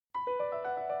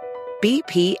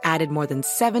BP added more than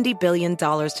 $70 billion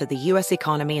to the U.S.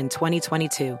 economy in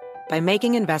 2022 by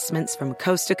making investments from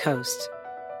coast to coast.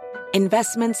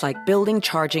 Investments like building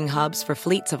charging hubs for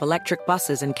fleets of electric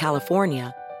buses in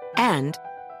California and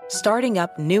starting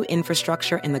up new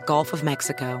infrastructure in the Gulf of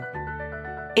Mexico.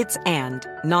 It's and,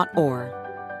 not or.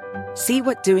 See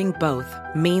what doing both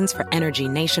means for energy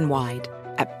nationwide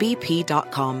at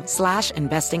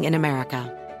bp.com/investing in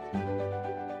America.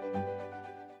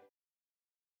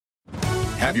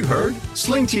 Have you heard?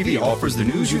 Sling TV offers the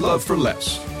news you love for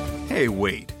less. Hey,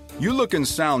 wait. You look and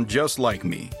sound just like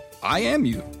me. I am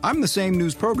you. I'm the same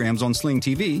news programs on Sling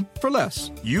TV for less.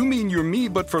 You mean you're me,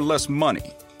 but for less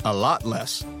money. A lot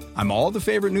less. I'm all the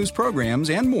favorite news programs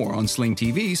and more on Sling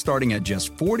TV starting at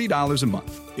just $40 a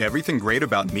month. Everything great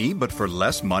about me, but for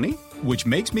less money? Which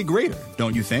makes me greater,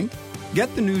 don't you think?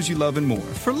 Get the news you love and more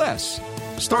for less.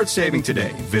 Start saving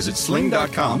today. Visit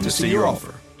sling.com to see your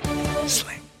offer.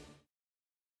 Sling.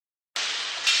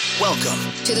 Welcome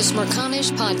to the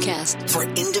Smerconish Podcast for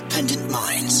independent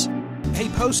minds. Hey,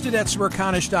 posted at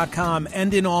Smerconish.com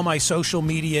and in all my social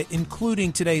media,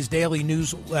 including today's daily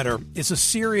newsletter, is a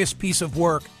serious piece of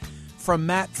work from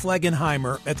Matt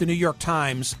Flegenheimer at the New York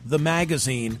Times, the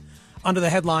magazine, under the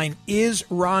headline, Is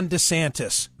Ron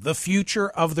DeSantis the Future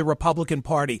of the Republican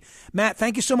Party? Matt,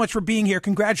 thank you so much for being here.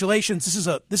 Congratulations.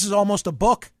 This is almost a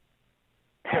book.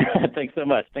 Thanks so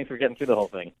much. Thanks for getting through the whole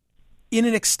thing. In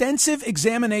an extensive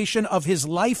examination of his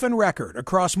life and record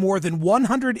across more than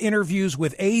 100 interviews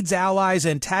with aides, allies,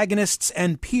 antagonists,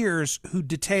 and peers who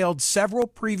detailed several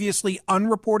previously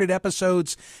unreported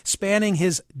episodes spanning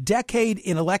his decade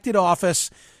in elected office,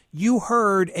 you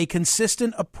heard a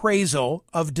consistent appraisal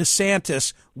of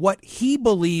DeSantis, what he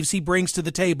believes he brings to the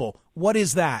table. What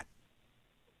is that?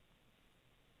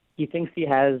 He thinks he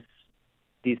has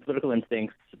these political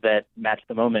instincts that match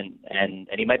the moment, and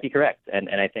he might be correct. And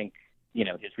I think, you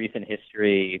know, his recent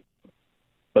history,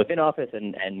 both in office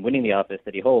and winning the office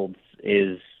that he holds,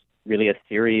 is really a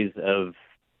series of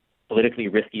politically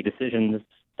risky decisions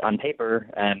on paper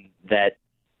that,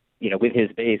 you know, with his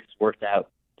base worked out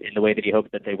in the way that he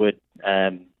hoped that they would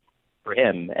for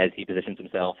him, as he positions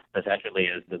himself essentially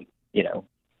as the, you know,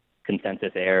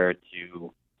 consensus heir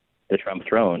to the Trump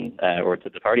throne, or to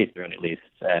the party's throne at least,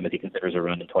 as he considers a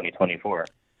run in 2024.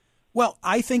 Well,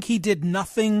 I think he did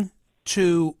nothing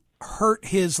to hurt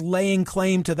his laying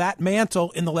claim to that mantle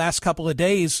in the last couple of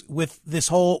days with this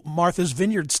whole Martha's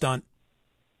Vineyard stunt.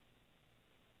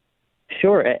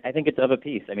 Sure. I think it's of a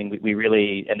piece. I mean, we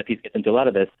really, and the piece gets into a lot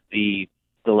of this, the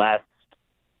last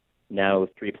now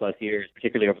 3+ years,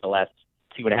 particularly over the last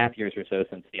 2.5 years or so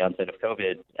since the onset of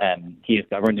COVID, he has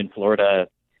governed in Florida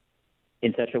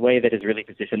in such a way that has really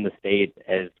positioned the state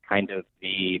as kind of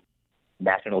the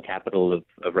national capital of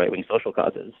right-wing social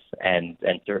causes. And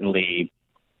certainly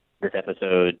this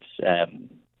episode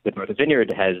with Martha's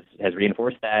Vineyard has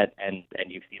reinforced that, and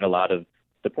you've seen a lot of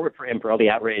support for him for all the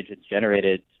outrage it's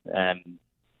generated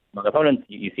among opponents.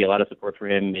 You see a lot of support for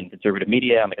him in conservative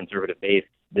media, on the conservative base.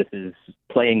 This is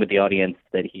playing with the audience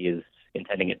that he is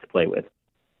intending it to play with.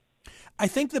 I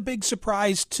think the big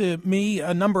surprise to me,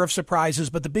 a number of surprises,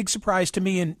 but the big surprise to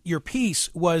me in your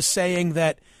piece was saying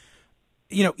that,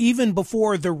 you know, even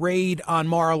before the raid on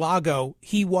Mar-a-Lago,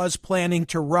 he was planning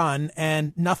to run,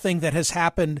 and nothing that has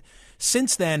happened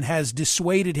since then has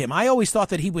dissuaded him. I always thought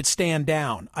that he would stand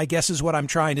down, I guess is what I'm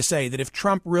trying to say, that if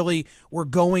Trump really were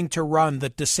going to run,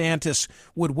 that DeSantis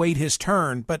would wait his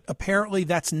turn. But apparently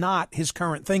that's not his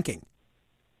current thinking.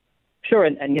 Sure.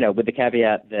 And you know, with the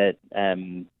caveat that,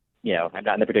 you know, I'm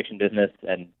not in the prediction business,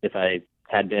 and if I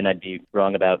had been, I'd be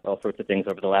wrong about all sorts of things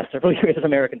over the last several years of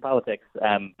American politics.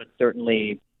 But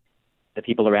certainly the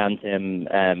people around him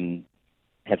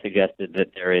have suggested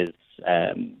that there is,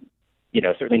 you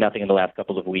know, certainly nothing in the last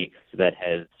couple of weeks that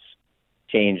has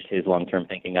changed his long-term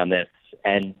thinking on this.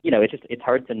 And, you know, it's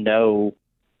hard to know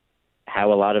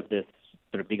how a lot of this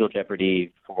sort of legal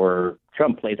jeopardy for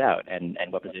Trump plays out, and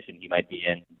what position he might be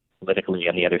in politically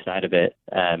on the other side of it.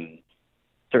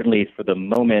 Certainly for the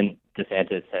moment,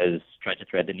 DeSantis has tried to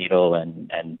thread the needle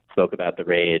and spoke about the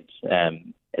raid,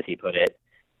 as he put it,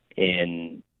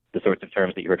 in the sorts of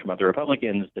terms that you heard from other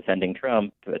Republicans, defending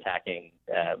Trump, attacking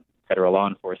federal law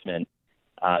enforcement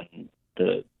on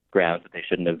the grounds that they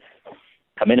shouldn't have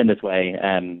come in this way.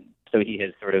 So he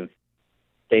has sort of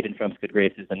stayed in Trump's good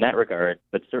graces in that regard,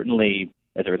 but certainly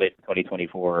as it relates to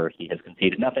 2024, he has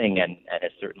conceded nothing and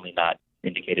has certainly not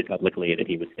indicated publicly that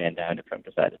he would stand down if Trump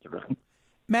decided to run.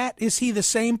 Matt, is he the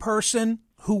same person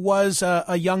who was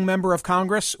a young member of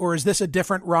Congress, or is this a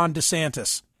different Ron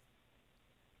DeSantis?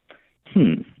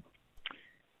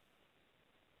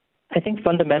 I think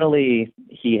fundamentally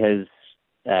he has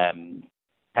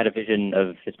had a vision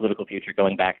of his political future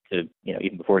going back to,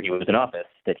 even before he was in office,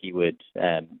 that he would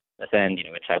ascend.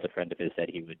 A childhood friend of his said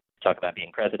he would talk about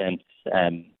being president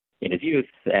in his youth,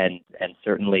 and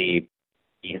certainly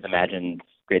he has imagined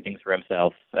great things for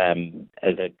himself.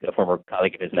 As a former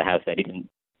colleague of his in the House said, he didn't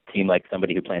seem like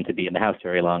somebody who planned to be in the House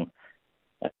very long,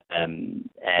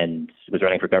 and was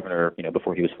running for governor,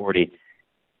 before he was 40.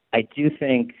 I do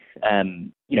think,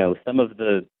 some of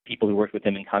the people who worked with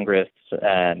him in Congress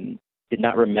did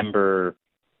not remember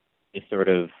this sort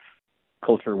of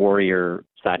culture warrior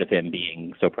side of him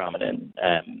being so prominent.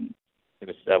 There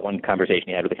was one conversation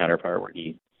he had with a counterpart where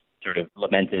he sort of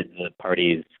lamented the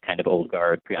party's kind of old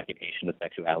guard preoccupation with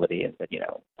sexuality and said,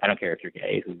 I don't care if you're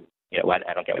gay,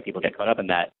 I don't get why people get caught up in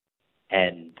that.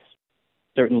 And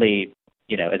certainly,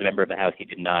 as a member of the House, he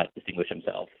did not distinguish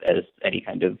himself as any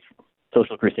kind of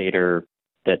social crusader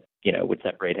that, would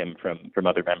separate him from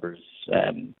other members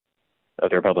of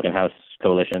the Republican House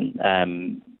coalition.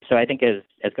 So I think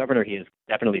as governor, he has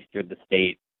definitely steered the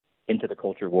state into the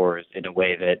culture wars in a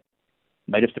way that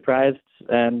might have surprised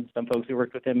some folks who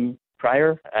worked with him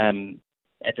prior.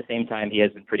 At the same time, he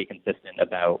has been pretty consistent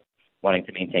about wanting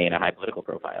to maintain a high political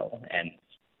profile. And,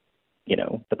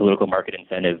 the political market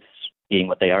incentives being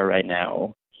what they are right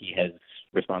now, he has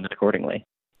responded accordingly.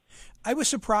 I was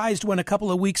surprised when a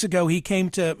couple of weeks ago he came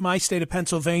to my state of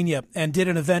Pennsylvania and did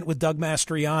an event with Doug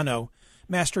Mastriano,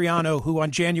 who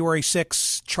on January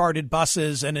 6th charted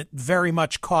buses, and it very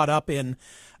much caught up in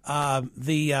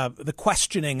the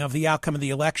questioning of the outcome of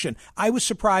the election. I was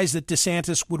surprised that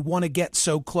DeSantis would want to get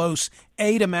so close,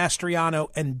 A, to Mastriano,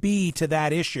 and B, to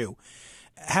that issue.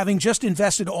 Having just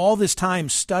invested all this time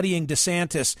studying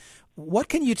DeSantis, what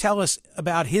can you tell us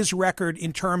about his record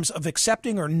in terms of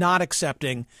accepting or not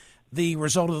accepting the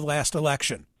result of the last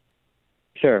election?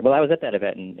 Sure. Well, I was at that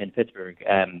event in Pittsburgh,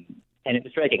 and it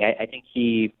was striking. I think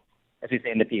he, as we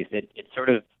say in the piece, it sort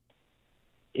of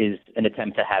is an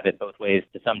attempt to have it both ways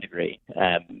to some degree.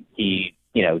 He,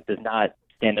 does not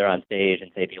stand there on stage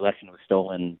and say the election was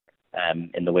stolen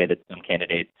in the way that some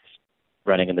candidates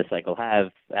running in this cycle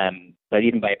have. But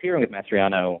even by appearing with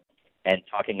Mastriano and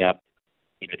talking up,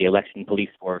 the election police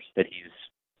force that he's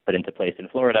put into place in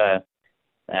Florida,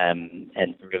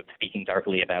 and sort of speaking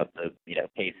darkly about the,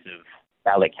 pace of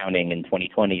ballot counting in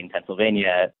 2020 in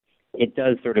Pennsylvania, it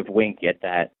does sort of wink at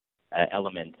that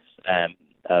element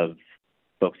of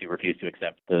folks who refuse to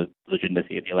accept the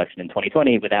legitimacy of the election in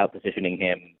 2020 without positioning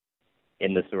him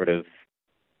in the sort of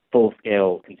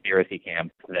full-scale conspiracy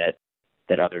camp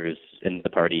that others in the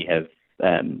party have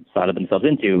slotted themselves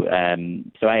into.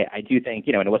 So I do think,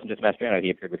 and it wasn't just Mastriano. He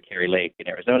appeared with Kerry Lake in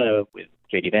Arizona, with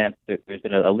J.D. Vance. There's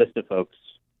been a list of folks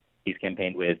he's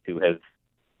campaigned with who have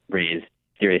raised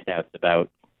serious doubts about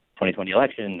 2020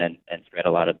 election and spread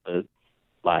a lot of the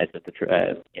lies that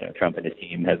Trump and his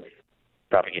team have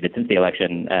propagated since the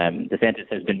election.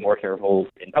 DeSantis has been more careful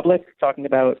in public talking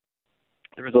about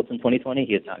the results in 2020.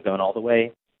 He has not gone all the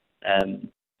way to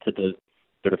the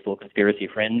sort of full conspiracy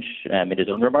fringe in his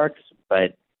own remarks,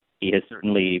 but he has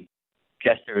certainly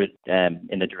gestured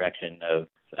in the direction of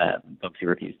folks who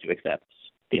refuse to accept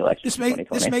the election.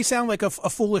 This may sound like a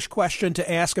foolish question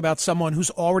to ask about someone who's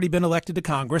already been elected to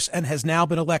Congress and has now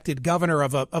been elected governor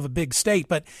of a big state,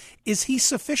 but is he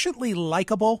sufficiently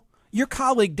likable? Your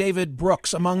colleague, David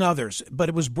Brooks, among others, but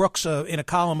it was Brooks in a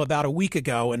column about a week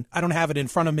ago, and I don't have it in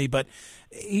front of me, but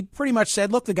he pretty much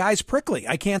said, look, the guy's prickly.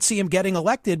 I can't see him getting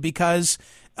elected because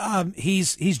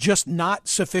he's just not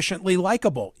sufficiently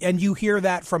likable. And you hear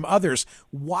that from others.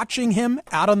 Watching him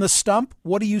out on the stump,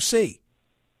 what do you see?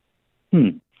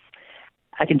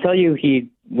 I can tell you he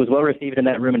was well received in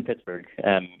that room in Pittsburgh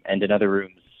and in other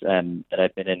rooms that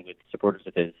I've been in with supporters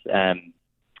of his.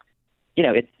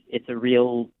 It's a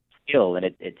real skill, and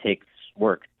it takes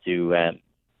work to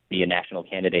be a national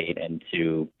candidate and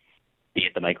to be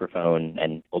at the microphone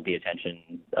and hold the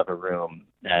attention of a room.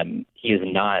 He is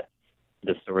not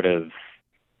the sort of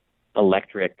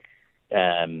electric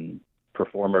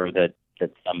performer that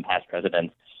some past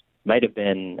presidents might have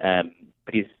been,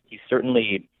 but he's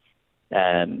certainly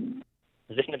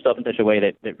positioned himself in such a way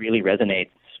that really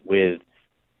resonates with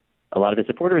a lot of his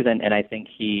supporters, and I think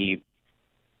he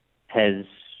has,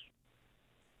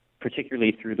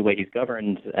 particularly through the way he's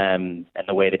governed and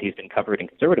the way that he's been covered in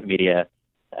conservative media,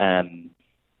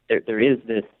 there is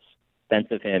this sense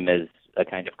of him as a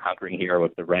kind of conquering hero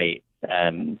of the right,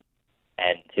 and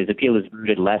his appeal is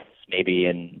rooted less maybe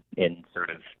in sort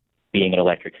of being an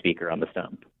electric speaker on the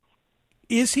stump.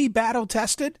 Is he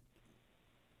battle-tested?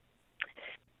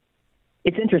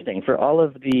 It's interesting. For all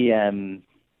of the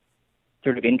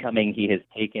sort of incoming he has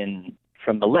taken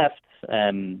from the left,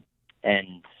 and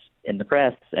in the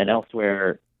press and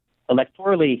elsewhere,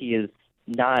 electorally, he is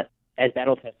not as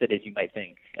battle-tested as you might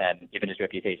think, given his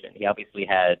reputation. He obviously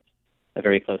had a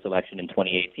very close election in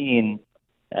 2018.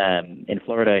 In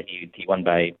Florida, he won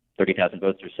by 30,000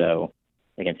 votes or so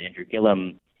against Andrew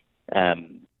Gillum.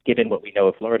 Given what we know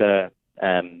of Florida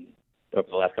over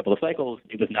the last couple of cycles,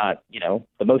 it was not,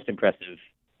 the most impressive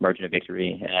margin of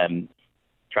victory.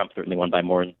 Trump certainly won by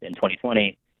more in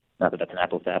 2020. Not that that's an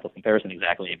apples-to-apples comparison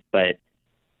exactly, but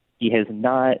he has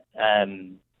not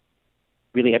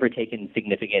really ever taken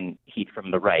significant heat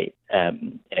from the right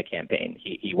in a campaign.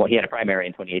 He had a primary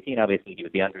in 2018. Obviously, he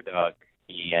was the underdog.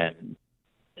 He ended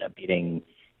up beating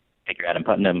Speaker Adam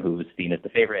Putnam, who was seen as the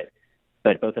favorite.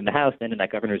 But both in the House and in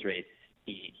that governor's race,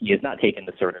 he has not taken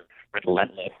the sort of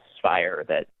relentless fire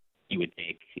that he would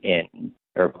take in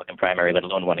a Republican primary, let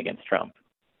alone one against Trump.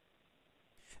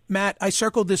 Matt, I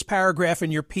circled this paragraph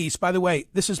in your piece. By the way,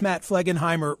 this is Matt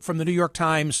Flegenheimer from the New York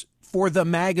Times for the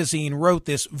magazine, wrote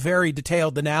this very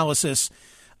detailed analysis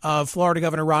of Florida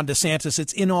Governor Ron DeSantis.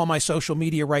 It's in all my social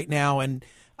media right now, and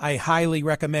I highly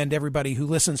recommend everybody who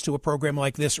listens to a program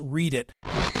like this read it.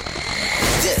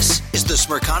 This is the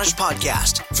Smerconish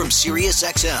Podcast from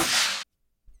SiriusXM.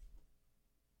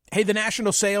 Hey, the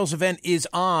national sales event is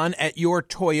on at your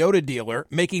Toyota dealer,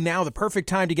 making now the perfect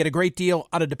time to get a great deal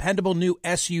on a dependable new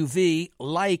SUV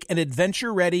like an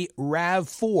adventure-ready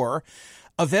RAV4.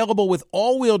 Available with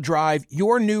all-wheel drive,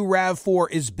 your new RAV4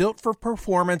 is built for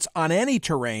performance on any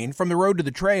terrain, from the road to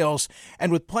the trails,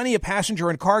 and with plenty of passenger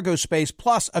and cargo space,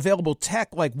 plus available tech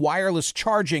like wireless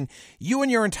charging, you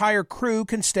and your entire crew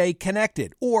can stay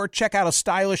connected. Or check out a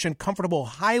stylish and comfortable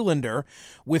Highlander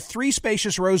with 3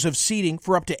 spacious rows of seating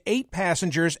for up to 8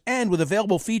 passengers and with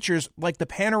available features like the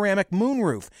panoramic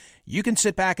moonroof. You can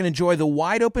sit back and enjoy the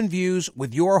wide-open views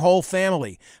with your whole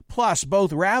family. Plus,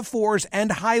 both RAV4s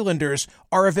and Highlanders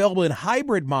are available in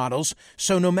hybrid models,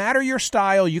 so no matter your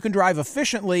style, you can drive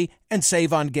efficiently and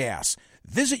save on gas.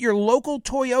 Visit your local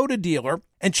Toyota dealer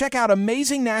and check out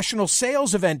amazing national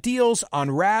sales event deals on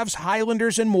RAVs,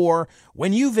 Highlanders, and more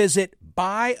when you visit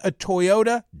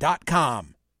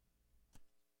buyatoyota.com.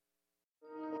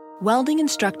 Welding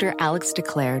instructor Alex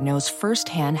DeClaire knows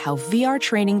firsthand how VR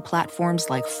training platforms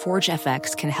like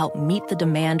ForgeFX can help meet the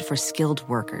demand for skilled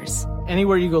workers.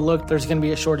 Anywhere you go look, there's going to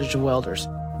be a shortage of welders.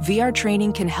 VR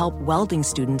training can help welding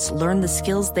students learn the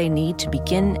skills they need to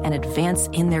begin and advance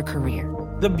in their career.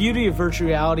 The beauty of virtual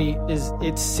reality is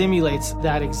it simulates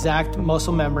that exact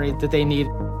muscle memory that they need.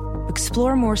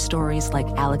 Explore more stories like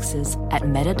Alex's at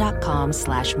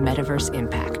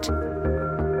meta.com/metaverseimpact.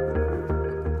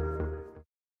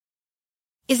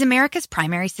 Is America's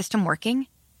primary system working?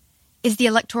 Is the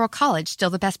Electoral College still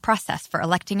the best process for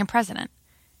electing a president?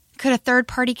 Could a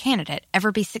third-party candidate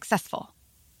ever be successful?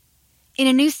 In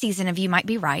a new season of You Might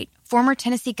Be Right, former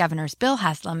Tennessee governors Bill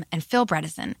Haslam and Phil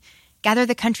Bredesen gather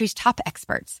the country's top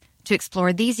experts to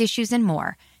explore these issues and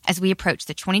more as we approach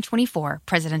the 2024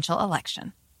 presidential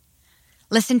election.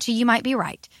 Listen to You Might Be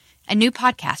Right, a new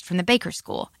podcast from the Baker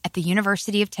School at the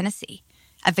University of Tennessee,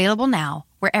 available now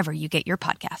wherever you get your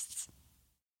podcasts.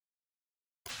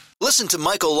 Listen to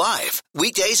Michael live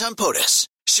weekdays on POTUS,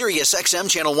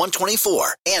 SiriusXM Channel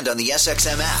 124, and on the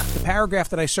SXM app. The paragraph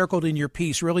that I circled in your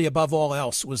piece, really above all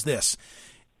else, was this.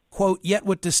 Quote, yet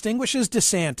what distinguishes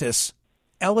DeSantis,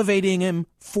 elevating him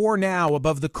for now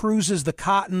above the Cruzes, the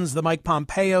Cottons, the Mike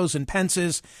Pompeos, and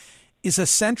Pences, is a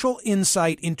central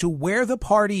insight into where the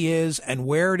party is and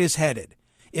where it is headed.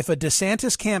 If a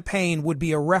DeSantis campaign would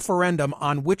be a referendum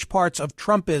on which parts of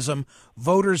Trumpism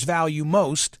voters value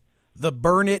most, the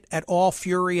burn it at all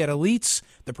fury at elites,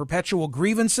 the perpetual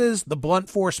grievances, the blunt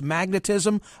force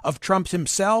magnetism of Trump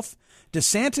himself,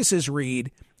 DeSantis's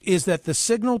read is that the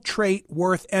signal trait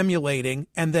worth emulating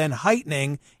and then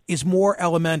heightening is more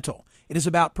elemental. It is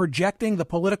about projecting the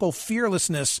political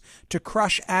fearlessness to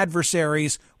crush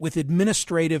adversaries with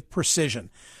administrative precision.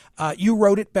 You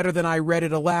wrote it better than I read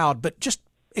it aloud, but just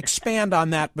expand on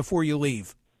that before you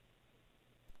leave.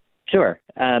 Sure.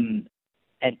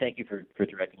 And thank you for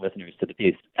directing listeners to the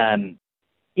piece. I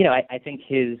think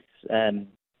his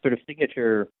sort of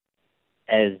signature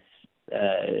as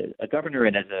a governor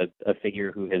and as a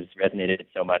figure who has resonated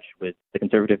so much with the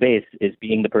conservative base is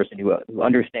being the person who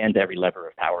understands every lever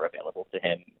of power available to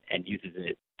him and uses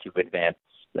it to advance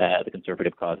the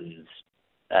conservative causes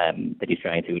that he's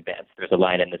trying to advance. There's a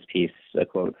line in this piece, a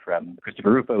quote from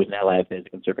Christopher Rufo, who's an ally of his, a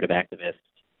conservative activist,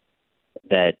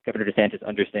 that Governor DeSantis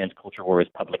understands culture war as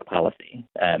public policy.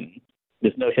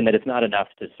 This notion that it's not enough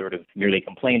to sort of merely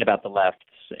complain about the left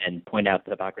and point out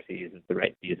the hypocrisies as the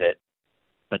right sees it,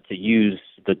 but to use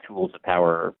the tools of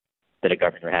power that a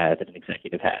governor has, that an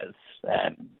executive has,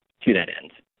 to that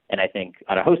end. And I think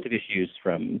on a host of issues,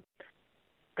 from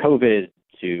COVID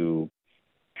to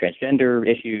transgender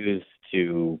issues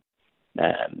to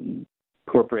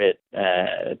corporate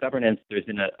governance, there's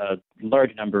been a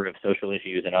large number of social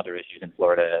issues and other issues in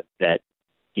Florida that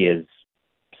he has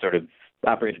sort of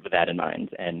operated with that in mind,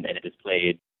 and it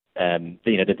displayed,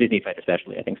 the Disney fight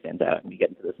especially, I think, stands out, and we get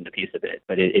into this in the piece a bit,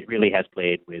 but it really has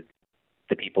played with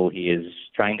the people he is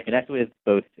trying to connect with,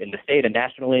 both in the state and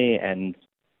nationally, and,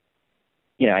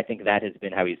 I think that has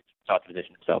been how he's sought to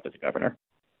position himself as a governor.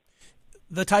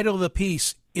 The title of the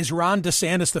piece is Ron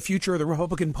DeSantis, the Future of the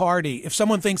Republican Party. If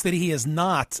someone thinks that he is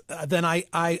not, then I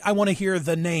want to hear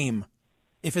the name.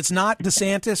 If it's not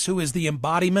DeSantis, who is the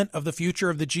embodiment of the future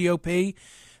of the GOP,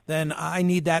 then I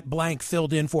need that blank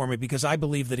filled in for me, because I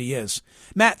believe that he is.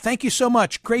 Matt, thank you so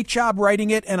much. Great job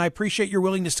writing it, and I appreciate your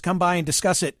willingness to come by and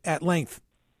discuss it at length.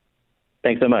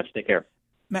 Thanks so much. Take care.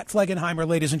 Matt Flegenheimer,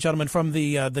 ladies and gentlemen, from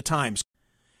the Times.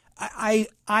 I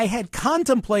had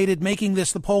contemplated making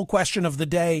this the poll question of the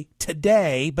day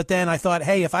today, but then I thought,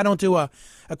 hey, if I don't do a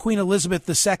Queen Elizabeth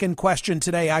II question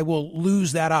today, I will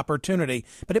lose that opportunity.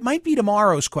 But it might be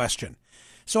tomorrow's question.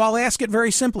 So I'll ask it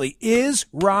very simply. Is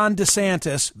Ron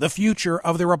DeSantis the future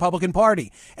of the Republican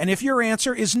Party? And if your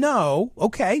answer is no,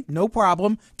 okay, no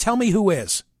problem. Tell me who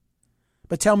is.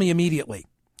 But tell me immediately.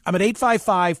 I'm at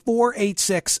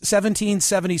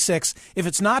 855-486-1776. If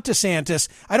it's not DeSantis,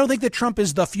 I don't think that Trump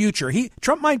is the future.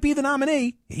 Trump might be the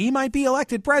nominee. He might be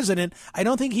elected president. I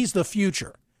don't think he's the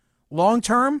future. Long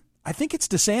term, I think it's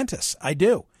DeSantis. I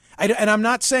do. And I'm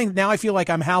not saying, now I feel like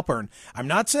I'm Halpern. I'm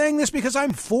not saying this because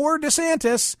I'm for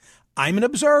DeSantis. I'm an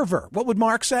observer. What would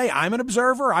Mark say? I'm an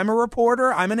observer. I'm a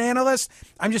reporter. I'm an analyst.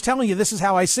 I'm just telling you, this is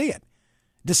how I see it.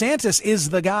 DeSantis is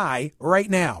the guy right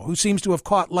now who seems to have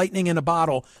caught lightning in a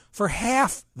bottle for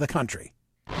half the country.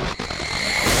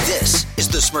 This is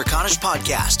the Smerconish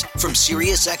Podcast from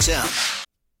SiriusXM.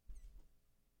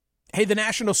 Hey, the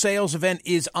national sales event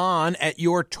is on at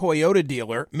your Toyota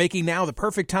dealer, making now the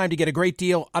perfect time to get a great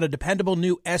deal on a dependable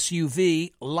new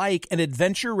SUV like an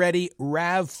adventure-ready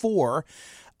RAV4.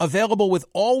 Available with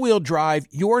all-wheel drive,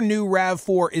 your new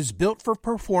RAV4 is built for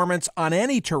performance on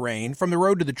any terrain, from the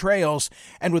road to the trails,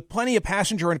 and with plenty of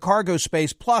passenger and cargo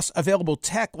space, plus available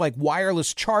tech like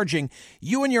wireless charging,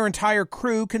 you and your entire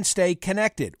crew can stay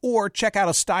connected. Or check out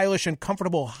a stylish and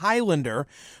comfortable Highlander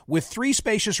with 3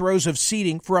 spacious rows of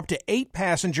seating for up to 8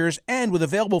 passengers, and with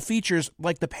available features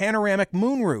like the panoramic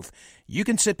moonroof. You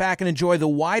can sit back and enjoy the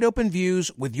wide-open views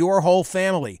with your whole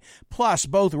family. Plus,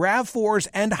 both RAV4s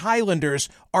and Highlanders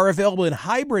are available in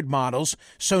hybrid models,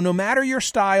 so no matter your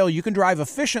style, you can drive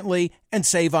efficiently and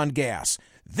save on gas.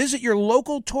 Visit your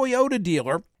local Toyota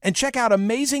dealer and check out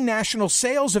amazing national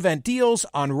sales event deals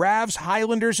on RAVs,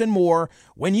 Highlanders, and more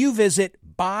when you visit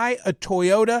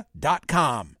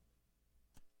buyatoyota.com.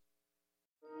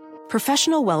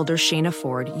 Professional welder Shayna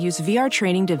Ford used VR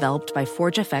training developed by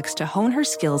ForgeFX to hone her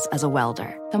skills as a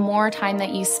welder. The more time that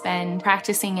you spend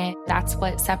practicing it, that's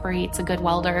what separates a good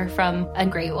welder from a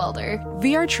great welder.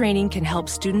 VR training can help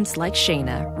students like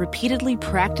Shayna repeatedly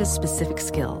practice specific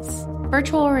skills.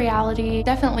 Virtual reality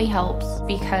definitely helps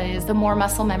because the more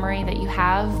muscle memory that you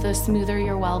have, the smoother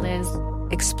your weld is.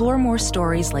 Explore more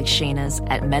stories like Shayna's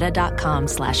at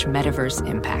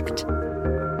meta.com/metaverseimpact.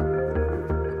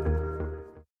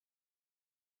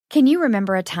 Can you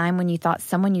remember a time when you thought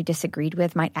someone you disagreed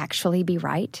with might actually be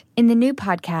right? In the new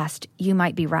podcast, You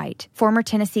Might Be Right, former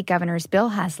Tennessee Governors Bill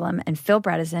Haslam and Phil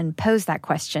Bredesen pose that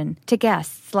question to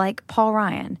guests like Paul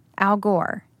Ryan, Al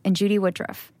Gore, and Judy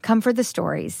Woodruff. Come for the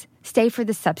stories, stay for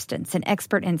the substance and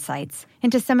expert insights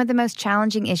into some of the most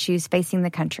challenging issues facing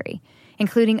the country,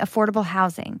 including affordable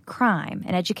housing, crime,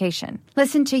 and education.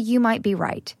 Listen to You Might Be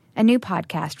Right, a new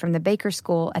podcast from the Baker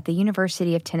School at the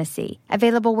University of Tennessee,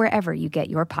 available wherever you get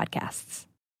your podcasts.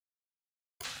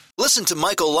 Listen to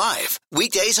Michael live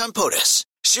weekdays on POTUS,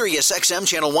 SiriusXM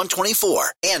Channel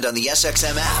 124, and on the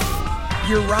SXM app.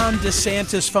 Your Ron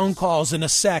DeSantis phone calls in a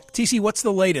sec. TC, what's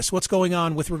the latest? What's going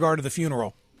on with regard to the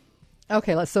funeral?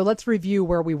 Okay, let's review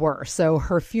where we were. So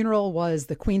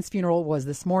the Queen's funeral was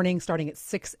this morning, starting at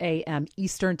 6 a.m.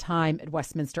 Eastern Time at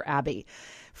Westminster Abbey.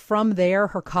 From there,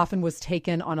 her coffin was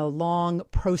taken on a long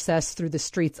process through the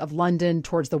streets of London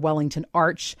towards the Wellington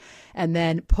Arch, and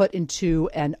then put into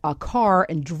a car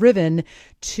and driven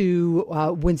to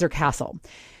Windsor Castle.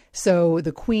 So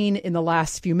the Queen, in the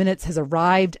last few minutes, has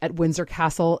arrived at Windsor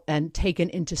Castle and taken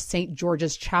into St.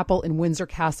 George's Chapel in Windsor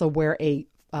Castle, where a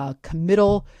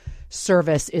committal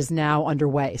service is now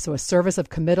underway. So a service of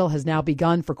committal has now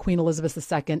begun for Queen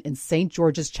Elizabeth II in St.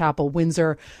 George's Chapel,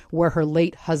 Windsor, where her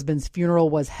late husband's funeral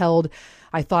was held.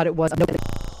 I thought it was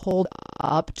pulled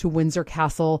up to Windsor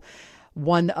Castle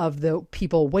one of the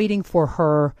people waiting for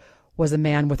her was a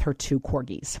man with her 2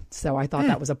 corgis. So I thought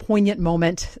that was a poignant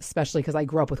moment, especially because I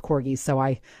grew up with corgis, so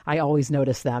I always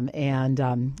notice them. And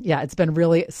it's been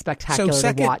really spectacular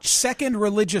to watch. Second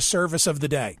religious service of the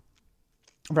day,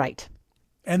 right?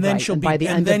 And then she'll be by the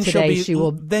end of today.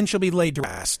 She'll be laid to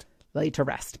rest. Laid to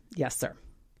rest, yes, sir.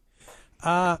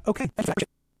 Okay.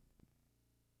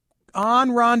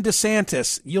 On Ron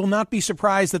DeSantis, you'll not be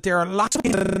surprised that there are lots of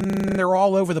people, and they're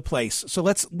all over the place. So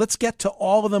let's get to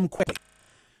all of them quickly.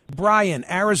 Brian,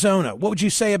 Arizona, what would you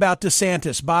say about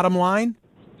DeSantis? Bottom line?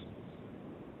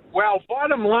 Well,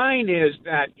 bottom line is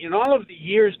that in all of the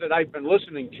years that I've been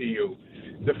listening to you,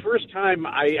 the first time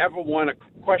I ever want to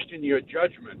question your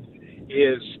judgment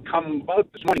is come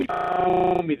about this morning. You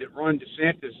told me that Ron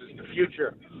DeSantis is the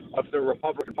future of the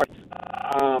Republican Party.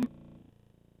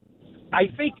 I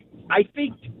think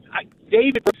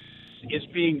David is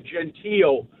being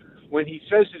genteel when he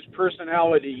says his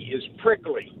personality is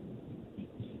prickly.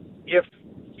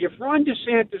 If Ron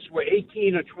DeSantis were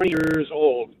 18 or 20 years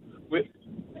old,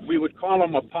 we would call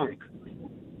him a punk.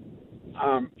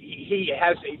 He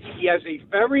has a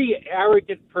very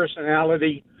arrogant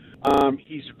personality.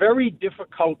 He's very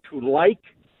difficult to like,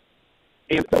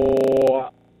 and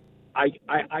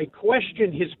I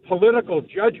question his political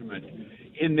judgment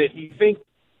in that he thinks.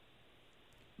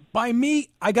 By me,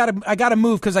 I gotta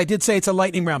move because I did say it's a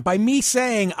lightning round. By me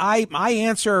saying I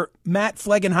answer Matt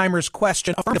Flegenheimer's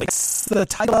question, the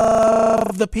title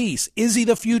of the piece, is he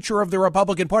the future of the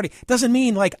Republican Party? Doesn't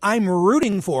mean like I'm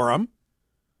rooting for him,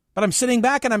 but I'm sitting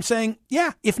back and I'm saying,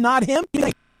 yeah, if not him,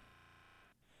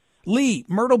 Lee,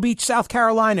 Myrtle Beach, South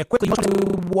Carolina. Quickly,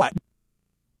 what?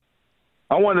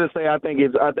 I wanted to say I think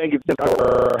it's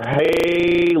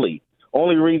Haley.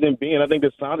 Only reason being, I think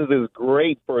DeSantis is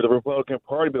great for the Republican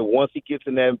Party, but once he gets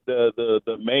in that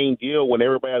the main deal, when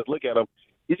everybody has to look at him,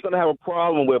 he's going to have a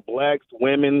problem with blacks,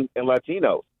 women, and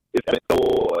Latinos. If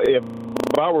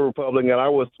I were Republican, I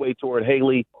would sway toward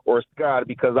Haley or Scott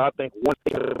because I think once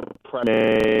they're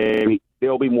primary,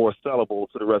 they'll be more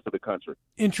sellable to the rest of the country.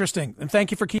 Interesting, and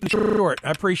thank you for keeping it short.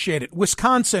 I appreciate it.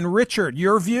 Wisconsin, Richard,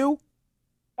 your view?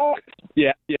 Oh,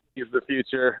 yeah, he's the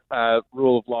future.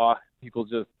 Rule of law. People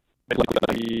just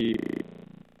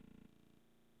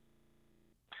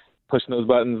pushing those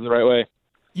buttons the right way.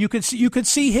 You could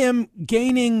see him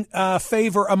gaining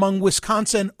favor among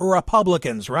Wisconsin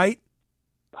Republicans, right?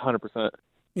 100%.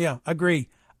 Yeah, agree.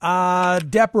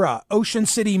 Deborah, Ocean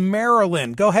City,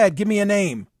 Maryland. Go ahead, give me a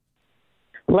name.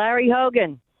 Larry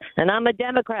Hogan, and I'm a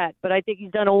Democrat, but I think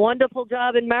he's done a wonderful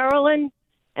job in Maryland,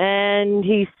 and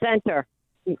he's center.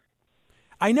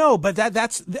 I know, but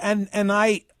that's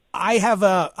I have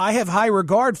high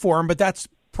regard for him, but that's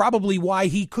probably why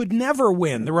he could never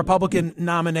win the Republican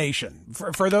nomination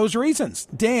for those reasons.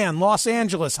 Dan, Los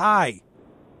Angeles, hi.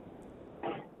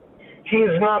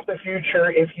 He's not the future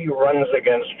if he runs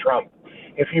against Trump.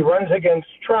 If he runs against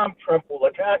Trump, Trump will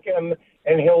attack him,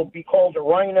 and he'll be called a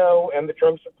rhino, and the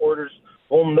Trump supporters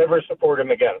will never support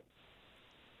him again.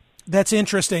 That's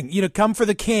interesting. Come for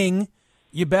the king,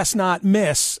 you best not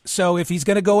miss. So if he's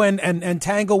going to go in and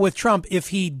tangle with Trump, if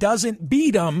he doesn't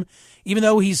beat him, even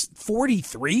though he's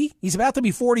 43, he's about to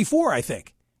be 44, I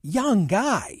think. Young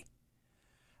guy.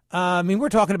 We're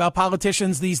talking about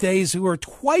politicians these days who are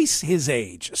twice his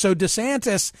age. So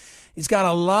DeSantis, he's got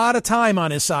a lot of time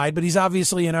on his side, but he's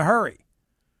obviously in a hurry.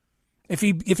 If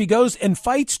he goes and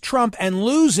fights Trump and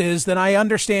loses, then I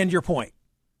understand your point.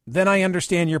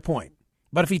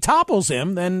 But if he topples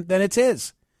him, then it's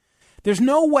his. There's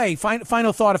no way,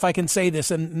 final thought if I can say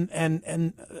this, and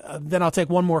then I'll take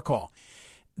one more call.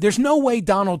 There's no way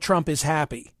Donald Trump is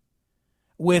happy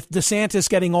with DeSantis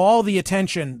getting all the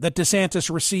attention that DeSantis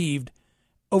received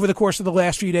over the course of the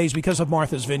last few days because of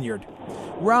Martha's Vineyard.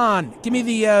 Ron, give me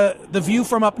the view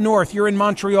from up north. You're in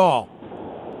Montreal.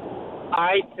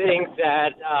 I think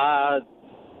that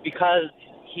because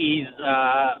he's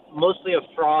mostly a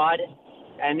fraud,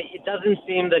 and it doesn't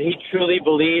seem that he truly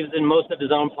believes in most of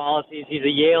his own policies. He's a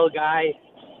Yale guy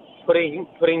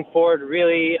putting forward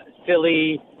really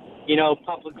silly,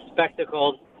 public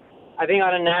spectacles. I think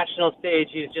on a national stage,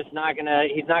 he's not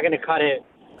gonna cut it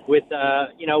with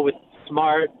with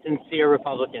smart, sincere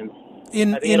Republicans. I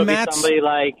think it'll be somebody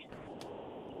like.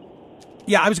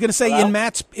 Yeah, I was going to say in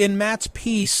Matt's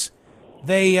piece,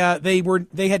 they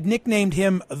had nicknamed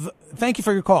him. Thank you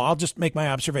for your call. I'll just make my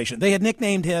observation. They had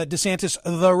nicknamed DeSantis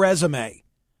the resume.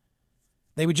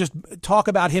 They would just talk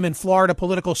about him in Florida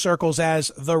political circles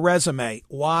as the resume.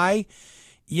 Why?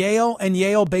 Yale and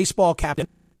Yale baseball captain,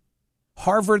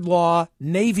 Harvard law,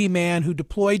 Navy man who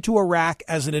deployed to Iraq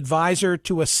as an advisor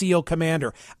to a SEAL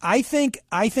commander. I think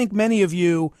many of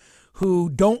you who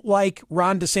don't like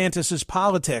Ron DeSantis'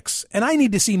 politics, and I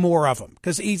need to see more of him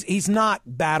because he's not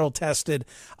battle-tested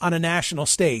on a national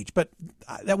stage, but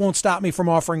that won't stop me from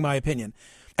offering my opinion.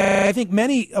 I think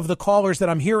many of the callers that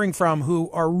I'm hearing from who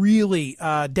are really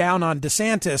down on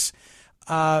DeSantis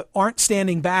aren't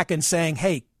standing back and saying,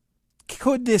 hey,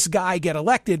 could this guy get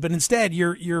elected? But instead,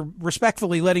 you're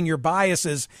respectfully letting your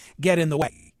biases get in the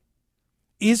way.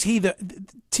 Is he the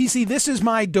TC? This is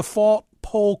my default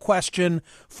poll question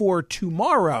for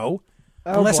tomorrow,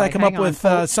 unless I come up with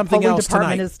something else tonight.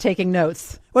 Department is taking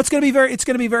notes. Well, it's going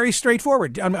to be very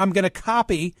straightforward. I'm going to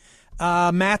copy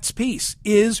Matt's piece.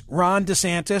 Is Ron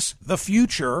DeSantis the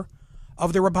future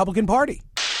of the Republican Party?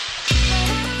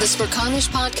 The Smerconish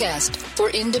Podcast for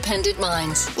independent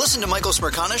minds. Listen to Michael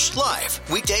Smerconish live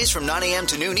weekdays from 9 a.m.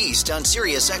 to noon East on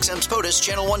SiriusXM's POTUS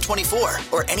Channel 124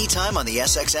 or anytime on the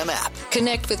SXM app.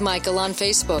 Connect with Michael on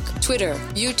Facebook, Twitter,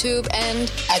 YouTube,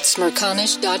 and at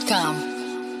Smerconish.com.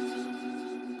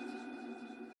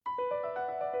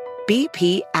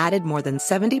 BP added more than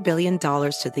 $70 billion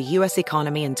to the U.S.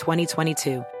 economy in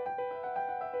 2022.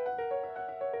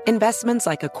 Investments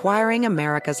like acquiring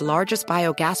America's largest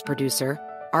biogas producer,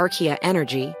 Archaea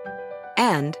Energy,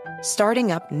 and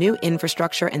starting up new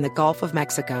infrastructure in the Gulf of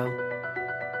Mexico.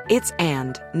 It's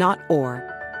and, not or.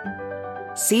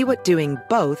 See what doing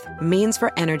both means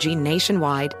for energy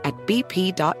nationwide at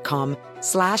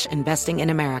bp.com/investing in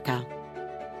America.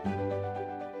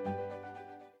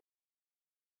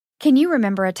 Can you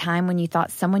remember a time when you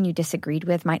thought someone you disagreed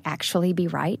with might actually be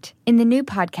right? In the new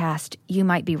podcast, You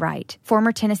Might Be Right,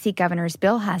 former Tennessee Governors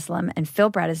Bill Haslam and Phil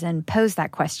Bredesen pose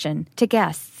that question to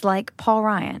guests like Paul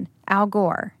Ryan, Al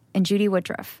Gore, and Judy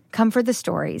Woodruff. Come for the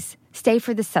stories, stay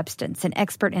for the substance and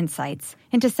expert insights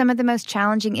into some of the most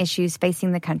challenging issues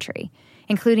facing the country,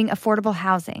 including affordable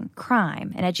housing,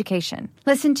 crime, and education.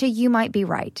 Listen to You Might Be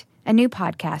Right, a new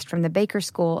podcast from the Baker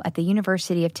School at the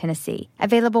University of Tennessee,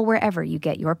 available wherever you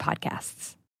get your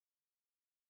podcasts.